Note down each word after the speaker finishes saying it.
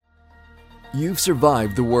You've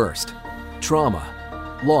survived the worst: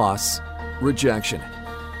 trauma, loss, rejection.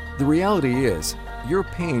 The reality is, your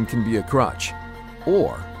pain can be a crutch,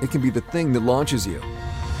 or it can be the thing that launches you.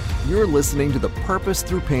 You're listening to the Purpose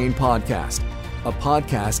Through Pain podcast, a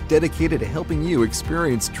podcast dedicated to helping you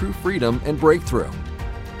experience true freedom and breakthrough.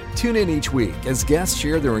 Tune in each week as guests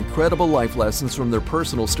share their incredible life lessons from their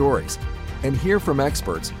personal stories and hear from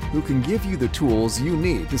experts who can give you the tools you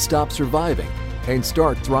need to stop surviving and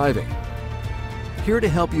start thriving. Here to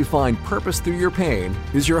help you find purpose through your pain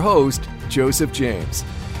is your host, Joseph James.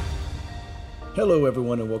 Hello,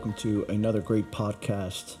 everyone, and welcome to another great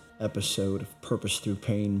podcast episode of Purpose Through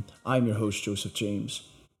Pain. I'm your host, Joseph James.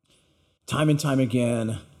 Time and time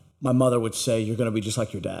again, my mother would say, "You're going to be just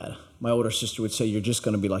like your dad." My older sister would say, "You're just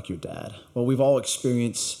going to be like your dad." Well, we've all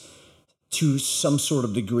experienced, to some sort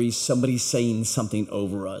of degree, somebody saying something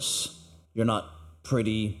over us. You're not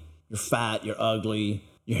pretty, you're fat, you're ugly,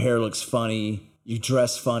 your hair looks funny, you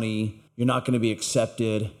dress funny, you're not going to be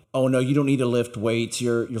accepted. Oh no, you don't need to lift weights,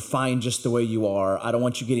 you're fine just the way you are. I don't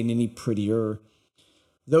want you getting any prettier.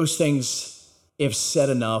 Those things, if said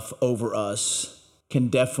enough over us, can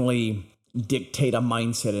definitely dictate a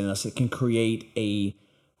mindset in us. It can create a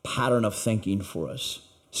pattern of thinking for us.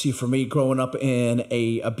 See, for me, growing up in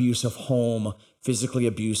a abusive home, physically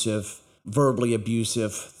abusive, verbally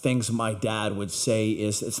abusive, things my dad would say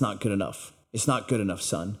is, "It's not good enough. It's not good enough,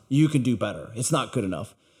 son. You can do better. It's not good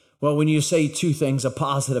enough." Well, when you say two things, a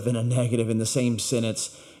positive and a negative in the same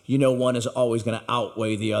sentence, you know one is always going to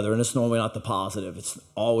outweigh the other, and it's normally not the positive. It's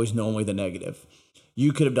always normally the negative.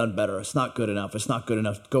 You could have done better. It's not good enough. It's not good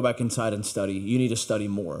enough. Go back inside and study. You need to study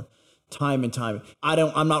more. Time and time.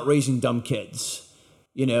 I'm not raising dumb kids,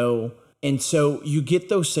 you know? And so you get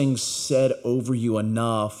those things said over you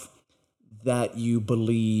enough that you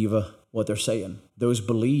believe what they're saying. Those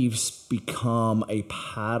beliefs become a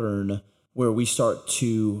pattern where we start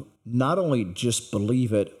to not only just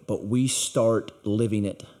believe it, but we start living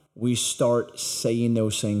it. We start saying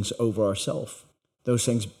those things over ourselves. Those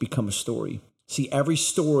things become a story. See, every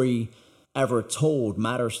story ever told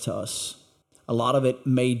matters to us. A lot of it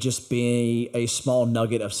may just be a small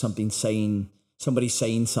nugget of somebody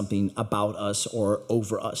saying something about us or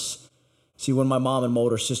over us. See, when my mom and my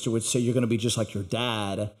older sister would say, "You're going to be just like your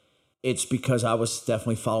dad," it's because I was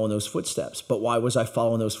definitely following those footsteps. But why was I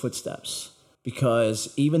following those footsteps?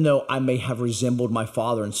 Because even though I may have resembled my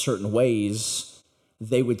father in certain ways,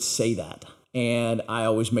 they would say that. And I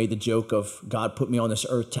always made the joke of God put me on this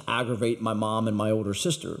earth to aggravate my mom and my older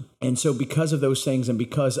sister. And so because of those things and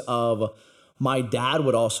because of my dad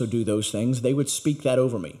would also do those things, they would speak that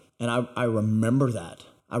over me. And I remember that.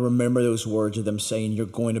 I remember those words of them saying, "You're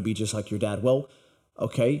going to be just like your dad." Well,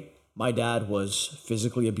 okay, my dad was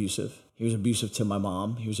physically abusive. He was abusive to my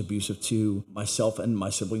mom. He was abusive to myself and my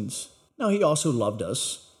siblings. Now, he also loved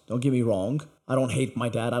us. Don't get me wrong. I don't hate my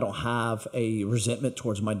dad. I don't have a resentment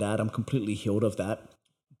towards my dad. I'm completely healed of that.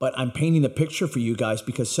 But I'm painting the picture for you guys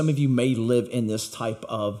because some of you may live in this type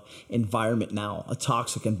of environment now, a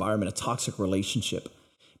toxic environment, a toxic relationship.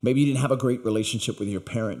 Maybe you didn't have a great relationship with your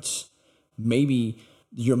parents. Maybe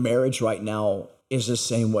your marriage right now is the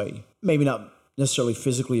same way. Maybe not necessarily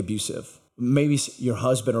physically abusive. Maybe your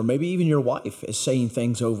husband or maybe even your wife is saying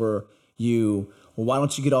things over you. "Well, why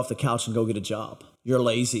don't you get off the couch and go get a job? You're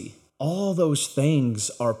lazy." All those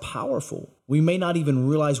things are powerful. We may not even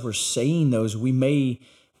realize we're saying those. We may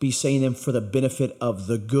be saying them for the benefit of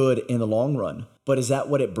the good in the long run. But is that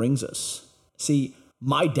what it brings us? See,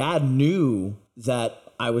 my dad knew that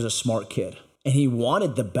I was a smart kid and he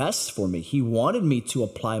wanted the best for me. He wanted me to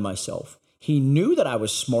apply myself. He knew that I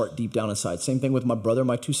was smart deep down inside. Same thing with my brother and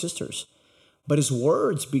my two sisters. But his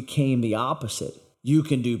words became the opposite. "You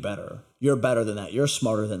can do better. You're better than that. You're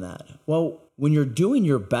smarter than that." Well, when you're doing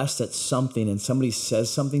your best at something and somebody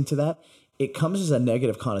says something to that, it comes as a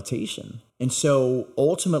negative connotation. And so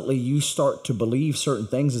ultimately you start to believe certain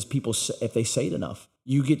things as people say, if they say it enough.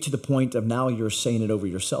 You get to the point of now you're saying it over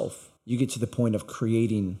yourself. You get to the point of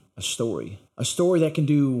creating a story that can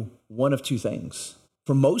do one of two things.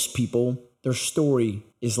 For most people, their story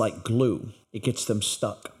is like glue. It gets them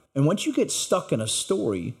stuck. And once you get stuck in a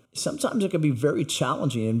story, sometimes it can be very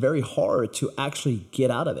challenging and very hard to actually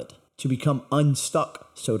get out of it, to become unstuck,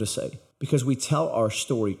 so to say, because we tell our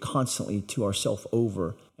story constantly to ourselves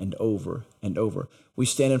over and over and over. We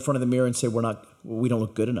stand in front of the mirror and say, we don't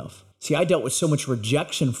look good enough. See, I dealt with so much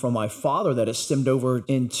rejection from my father that it stemmed over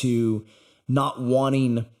into not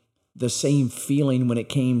wanting the same feeling when it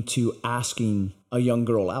came to asking a young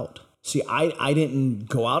girl out. See, I didn't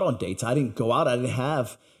go out on dates. I didn't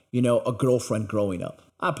have, a girlfriend growing up.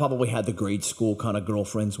 I probably had the grade school kind of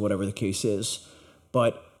girlfriends, whatever the case is.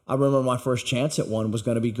 But I remember my first chance at one was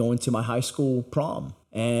going to be going to my high school prom.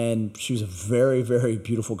 And she was a very, very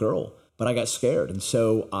beautiful girl. But I got scared. And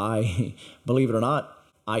so I, believe it or not,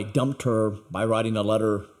 I dumped her by writing a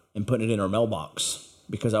letter and putting it in her mailbox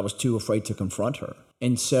because I was too afraid to confront her.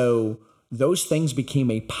 And so those things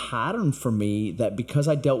became a pattern for me that because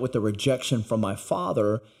I dealt with the rejection from my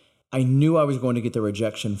father, I knew I was going to get the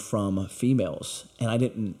rejection from females. And I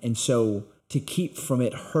didn't. And so to keep from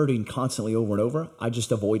it hurting constantly over and over, I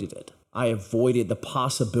just avoided it. I avoided the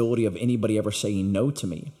possibility of anybody ever saying no to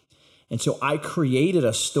me. And so I created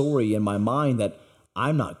a story in my mind that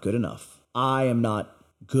I'm not good enough. I am not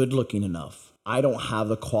good looking enough. I don't have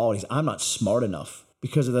the qualities. I'm not smart enough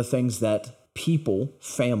because of the things that people,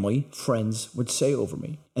 family, friends would say over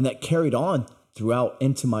me. And that carried on throughout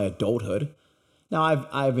into my adulthood. Now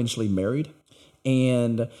I eventually married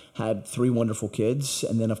and had 3 wonderful kids.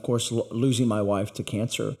 And then of course, losing my wife to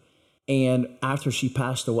cancer. And after she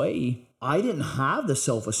passed away, I didn't have the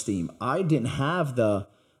self-esteem. I didn't have the,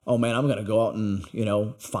 oh man, I'm going to go out and,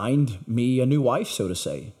 find me a new wife, so to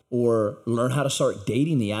say, or learn how to start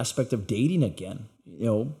dating, the aspect of dating again,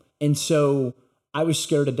 And so I was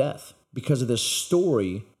scared to death because of this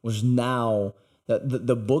story was now that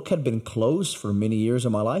the book had been closed for many years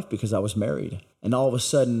of my life because I was married. And all of a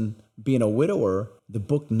sudden, being a widower, the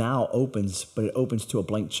book now opens, but it opens to a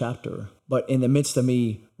blank chapter. But in the midst of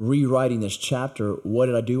me rewriting this chapter, what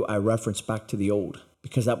did I do? I referenced back to the old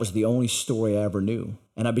because that was the only story I ever knew.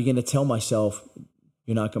 And I began to tell myself,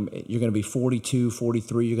 you're going to be 42,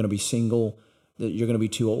 43, you're going to be single, that you're going to be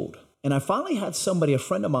too old. And I finally had a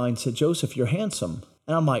friend of mine said, Joseph, you're handsome.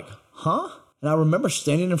 And I'm like, huh? And I remember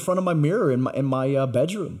standing in front of my mirror in my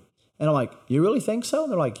bedroom. And I'm like, you really think so?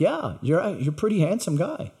 And they're like, yeah, you're a pretty handsome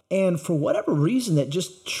guy. And for whatever reason, that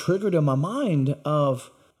just triggered in my mind of,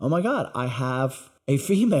 oh my God, I have a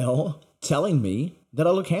female telling me that I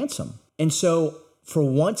look handsome. And so for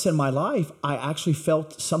once in my life, I actually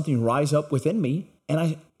felt something rise up within me.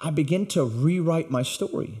 And I began to rewrite my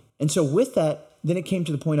story. And so with that, then it came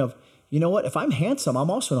to the point of, you know what? If I'm handsome, I'm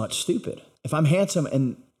also not stupid. If I'm handsome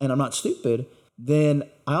and I'm not stupid, then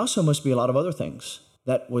I also must be a lot of other things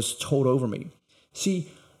that was told over me.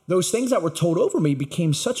 See, those things that were told over me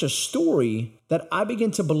became such a story that I began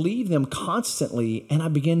to believe them constantly and I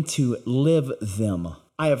began to live them.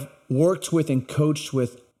 I have worked with and coached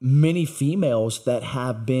with many females that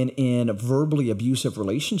have been in verbally abusive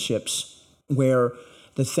relationships where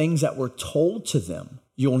the things that were told to them,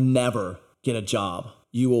 you'll never get a job.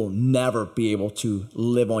 You will never be able to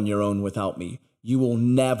live on your own without me. You will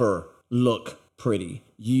never look pretty.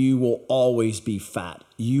 You will always be fat.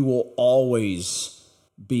 You will always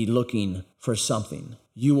be looking for something.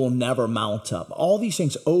 You will never mount up. All these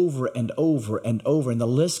things over and over and over. And the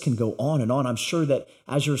list can go on and on. I'm sure that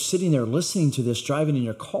as you're sitting there listening to this, driving in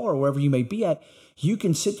your car, or wherever you may be at, you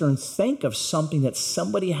can sit there and think of something that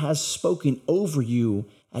somebody has spoken over you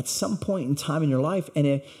at some point in time in your life.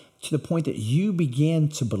 And to the point that you began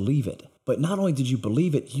to believe it. But not only did you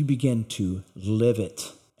believe it, you began to live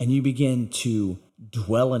it. And you begin to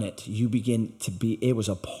dwell in it. You begin to it was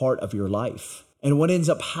a part of your life. And what ends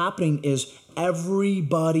up happening is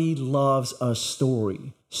everybody loves a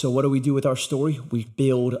story. So what do we do with our story? We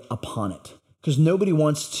build upon it. Because nobody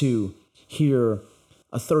wants to hear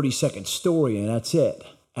a 30-second story and that's it.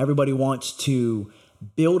 Everybody wants to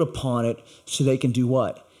build upon it so they can do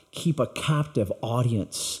what? Keep a captive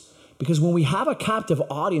audience. Because when we have a captive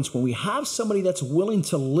audience, when we have somebody that's willing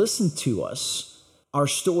to listen to us, our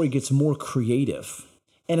story gets more creative.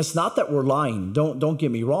 And it's not that we're lying. Don't get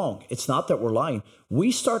me wrong. It's not that we're lying.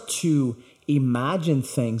 We start to imagine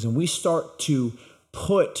things and we start to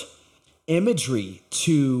put imagery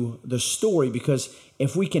to the story because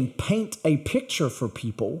if we can paint a picture for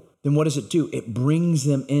people, then what does it do? It brings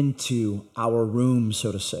them into our room,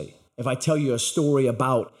 so to say. If I tell you a story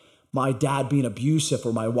about my dad being abusive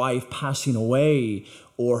or my wife passing away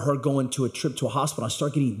or her going to a trip to a hospital, I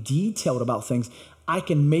start getting detailed about things. I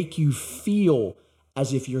can make you feel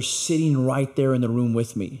as if you're sitting right there in the room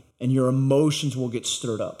with me and your emotions will get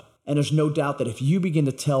stirred up. And there's no doubt that if you begin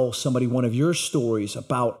to tell somebody one of your stories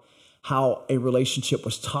about how a relationship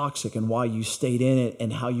was toxic and why you stayed in it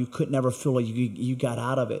and how you could never feel like you got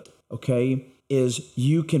out of it, okay, is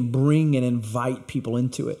you can bring and invite people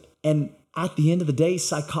into it. And at the end of the day,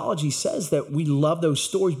 psychology says that we love those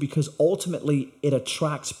stories because ultimately it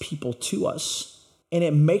attracts people to us and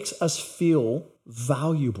it makes us feel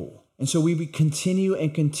valuable. And so we continue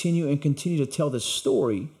and continue and continue to tell this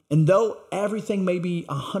story. And though everything may be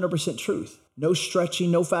 100% truth, no stretching,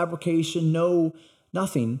 no fabrication, no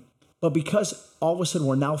nothing, but because all of a sudden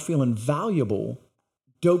we're now feeling valuable,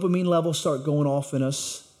 dopamine levels start going off in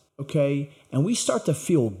us. okay? And we start to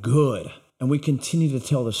feel good and we continue to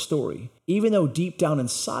tell the story, even though deep down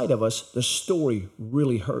inside of us, the story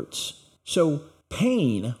really hurts. So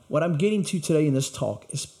pain, what I'm getting to today in this talk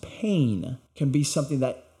is pain can be something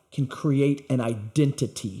that can create an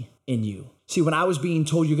identity in you. See, when I was being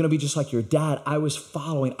told you're going to be just like your dad, I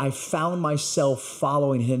found myself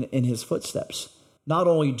following him in his footsteps, not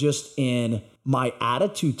only just in my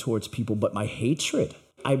attitude towards people, but my hatred.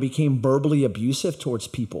 I became verbally abusive towards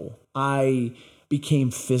people. I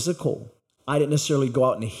became physical. I didn't necessarily go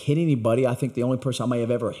out and hit anybody. I think the only person I might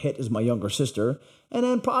have ever hit is my younger sister. And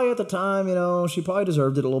then probably at the time, she probably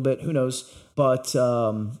deserved it a little bit. Who knows? But,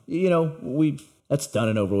 that's done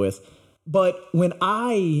and over with. But when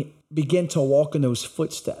I began to walk in those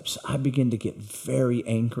footsteps, I began to get very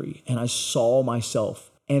angry and I saw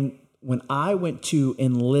myself. And when I went to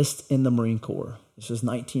enlist in the Marine Corps, this was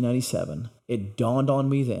 1997, it dawned on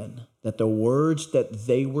me then that the words that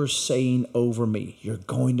they were saying over me, you're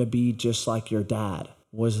going to be just like your dad,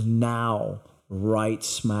 was now right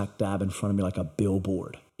smack dab in front of me like a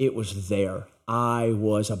billboard. It was there. I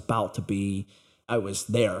was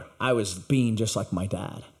there. I was being just like my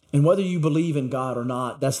dad. And whether you believe in God or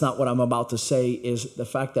not, that's not what I'm about to say, is the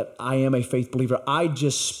fact that I am a faith believer. I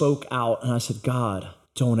just spoke out and I said, God,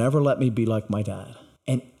 don't ever let me be like my dad.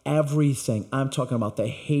 And everything, I'm talking about the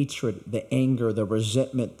hatred, the anger, the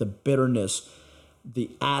resentment, the bitterness, the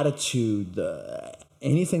attitude,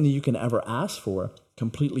 anything that you can ever ask for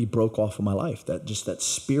completely broke off of my life. That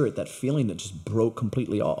spirit, that feeling that just broke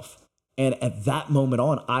completely off. And at that moment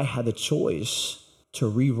on, I had the choice to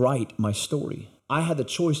rewrite my story. I had the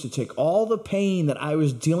choice to take all the pain that I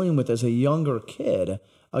was dealing with as a younger kid,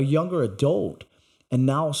 a younger adult, and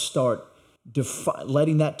now start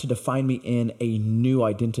letting that to define me in a new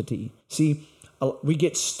identity. See, we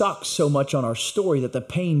get stuck so much on our story that the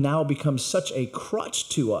pain now becomes such a crutch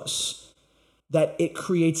to us that it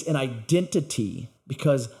creates an identity,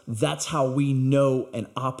 because that's how we know and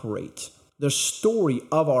operate. The story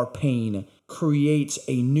of our pain creates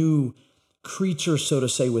a new creature, so to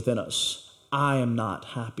say, within us. I am not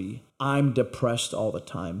happy. I'm depressed all the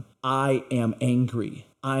time. I am angry.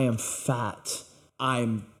 I am fat.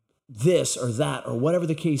 I'm this or that or whatever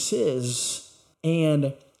the case is.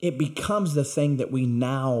 And it becomes the thing that we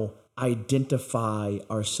now identify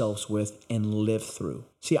ourselves with and live through.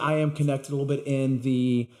 See, I am connected a little bit in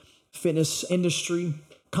the fitness industry,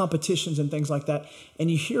 competitions and things like that. And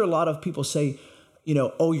you hear a lot of people say,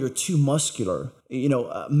 oh, you're too muscular.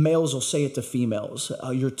 Males will say it to females,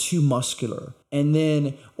 you're too muscular. And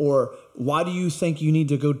then, or why do you think you need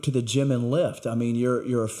to go to the gym and lift? I mean,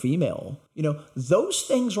 you're a female. Those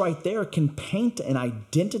things right there can paint an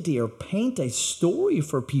identity or paint a story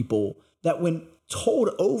for people that, when told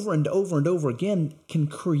over and over and over again, can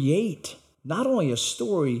create not only a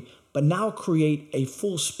story, but now create a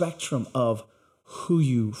full spectrum of who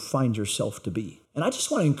you find yourself to be. And I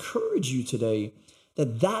just want to encourage you today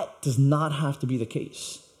that does not have to be the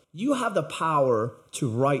case. You have the power to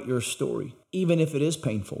write your story, even if it is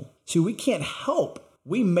painful. See, we can't help.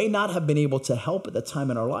 We may not have been able to help at the time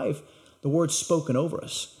in our life the words spoken over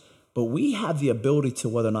us, but we have the ability to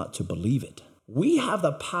whether or not to believe it. We have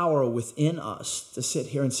the power within us to sit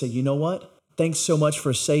here and say, you know what? Thanks so much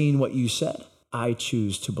for saying what you said. I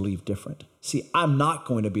choose to believe different. See, I'm not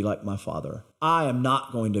going to be like my father. I am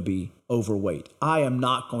not going to be overweight. I am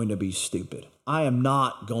not going to be stupid. I am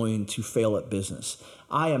not going to fail at business.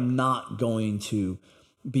 I am not going to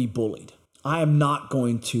be bullied. I am not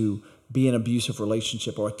going to be in an abusive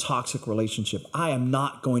relationship or a toxic relationship. I am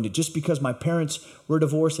not going to, just because my parents were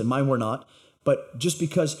divorced and mine were not, but just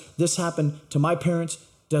because this happened to my parents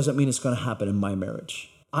doesn't mean it's going to happen in my marriage.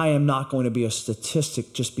 I am not going to be a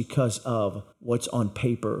statistic just because of what's on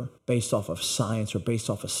paper based off of science or based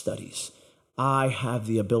off of studies. I have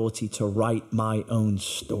the ability to write my own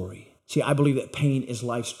story. See, I believe that pain is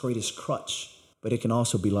life's greatest crutch, but it can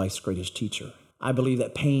also be life's greatest teacher. I believe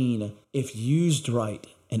that pain, if used right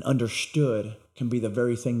and understood, can be the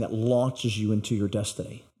very thing that launches you into your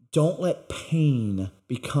destiny. Don't let pain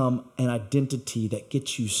become an identity that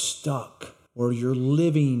gets you stuck, where you're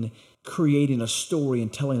living, creating a story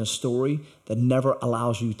and telling a story that never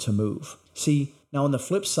allows you to move. See, now on the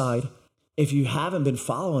flip side, if you haven't been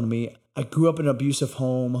following me, I grew up in an abusive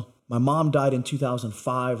home. My mom died in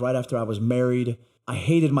 2005, right after I was married. I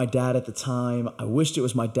hated my dad at the time. I wished it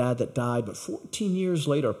was my dad that died. But 14 years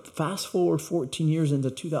later, fast forward 14 years into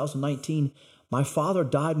 2019, my father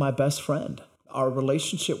died, my best friend. Our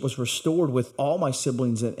relationship was restored with all my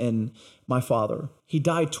siblings and my father. He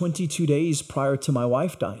died 22 days prior to my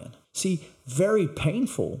wife dying. See, very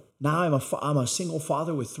painful. Now I'm a single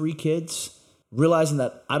father with 3 kids. realizing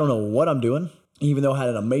that I don't know what I'm doing, even though I had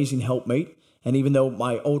an amazing helpmate. And even though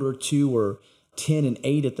my older two were 10 and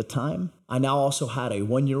 8 at the time, I now also had a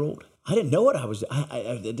 1-year-old. I didn't know what I was doing.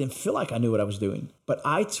 I didn't feel like I knew what I was doing. But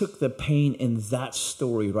I took the pain in that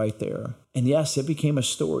story right there. And yes, it became a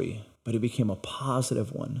story, but it became a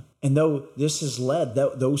positive one. And though this has led,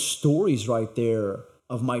 those stories right there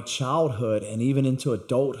of my childhood and even into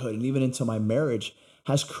adulthood and even into my marriage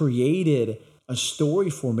has created a story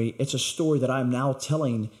for me. It's a story that I'm now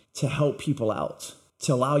telling to help people out,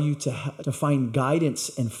 to allow you to find guidance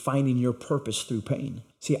in finding your purpose through pain.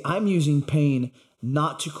 See, I'm using pain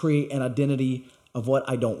not to create an identity of what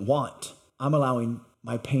I don't want. I'm allowing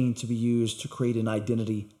my pain to be used to create an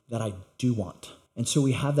identity that I do want. And so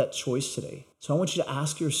we have that choice today. So I want you to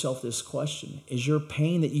ask yourself this question. Is your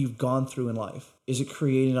pain that you've gone through in life, is it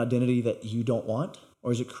creating an identity that you don't want?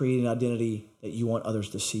 Or is it creating an identity that you want others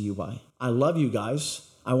to see you by? I love you guys.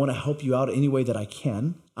 I want to help you out any way that I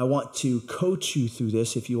can. I want to coach you through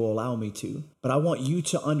this if you will allow me to. But I want you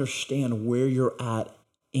to understand where you're at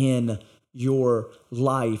in your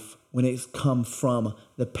life when it's come from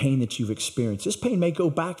the pain that you've experienced. This pain may go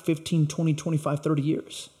back 15, 20, 25, 30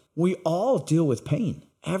 years. We all deal with pain,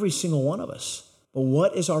 every single one of us. But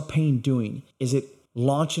what is our pain doing? Is it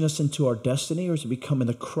launching us into our destiny, or is it becoming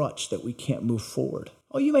the crutch that we can't move forward?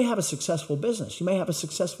 Oh, you may have a successful business. You may have a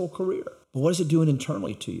successful career. But what is it doing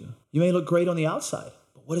internally to you? You may look great on the outside,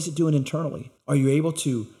 but what is it doing internally? Are you able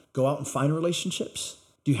to go out and find relationships?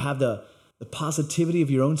 Do you have the positivity of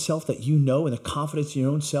your own self that you know, and the confidence in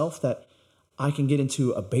your own self that I can get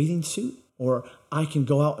into a bathing suit, or I can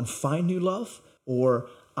go out and find new love, or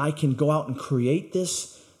I can go out and create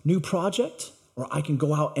this new project, or I can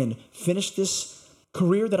go out and finish this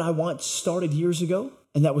career that I once started years ago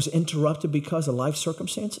and that was interrupted because of life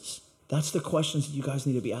circumstances? That's the questions that you guys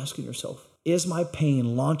need to be asking yourself. Is my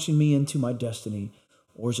pain launching me into my destiny,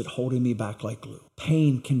 or is it holding me back like glue?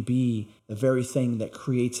 Pain can be the very thing that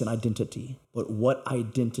creates an identity, but what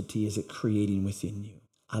identity is it creating within you?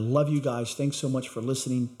 I love you guys. Thanks so much for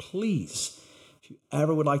listening. Please, if you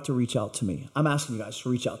ever would like to reach out to me, I'm asking you guys to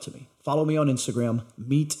reach out to me. Follow me on Instagram,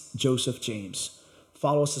 Meet Joseph James.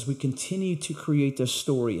 Follow us as we continue to create this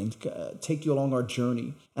story and take you along our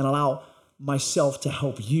journey and allow myself to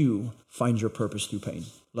help you find your purpose through pain.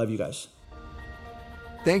 Love you guys.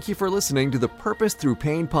 Thank you for listening to the Purpose Through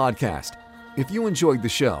Pain podcast. If you enjoyed the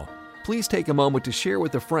show, please take a moment to share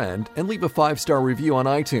with a friend and leave a 5-star review on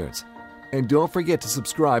iTunes. And don't forget to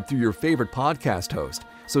subscribe through your favorite podcast host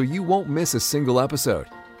so you won't miss a single episode.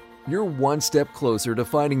 You're one step closer to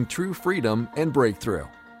finding true freedom and breakthrough.